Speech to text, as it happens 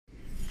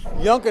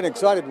Youngkin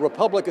excited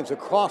Republicans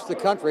across the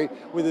country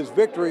with his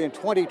victory in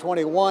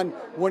 2021,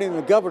 winning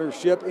the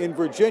governorship in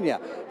Virginia.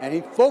 And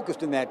he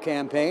focused in that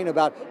campaign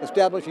about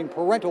establishing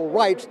parental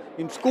rights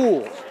in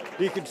schools.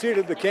 He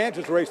conceded the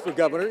Kansas race for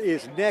governor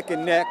is neck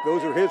and neck.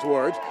 Those are his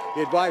words.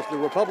 He advised the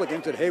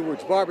Republicans at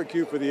Hayward's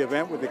Barbecue for the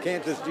event with the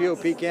Kansas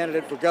GOP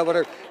candidate for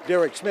governor,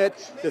 Derek Schmidt,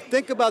 to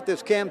think about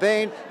this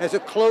campaign as a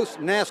close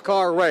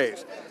NASCAR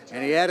race.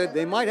 And he added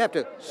they might have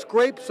to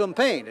scrape some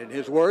paint, in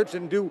his words,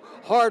 and do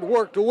hard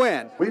work to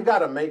win. We've got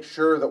to make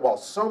sure that while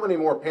so many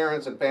more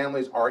parents and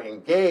families are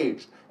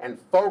engaged and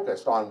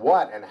focused on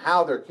what and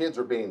how their kids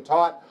are being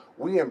taught,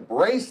 we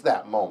embrace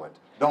that moment,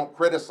 don't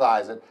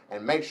criticize it,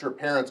 and make sure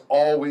parents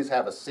always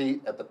have a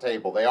seat at the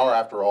table. They are,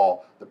 after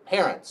all, the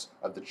parents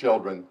of the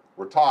children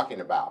we're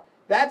talking about.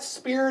 That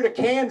spirit of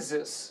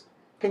Kansas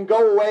can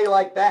go away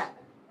like that.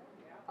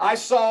 I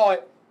saw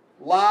it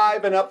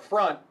live and up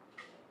front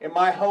in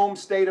my home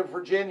state of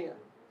Virginia.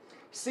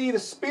 See, the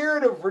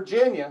spirit of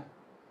Virginia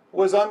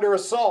was under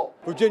assault.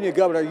 Virginia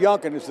Governor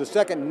Youngkin is the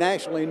second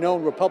nationally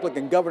known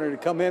Republican governor to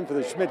come in for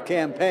the Schmidt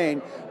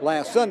campaign.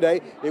 Last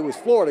Sunday, it was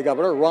Florida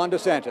Governor Ron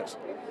DeSantis.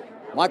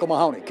 Michael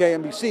Mahoney,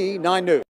 KMBC 9 News.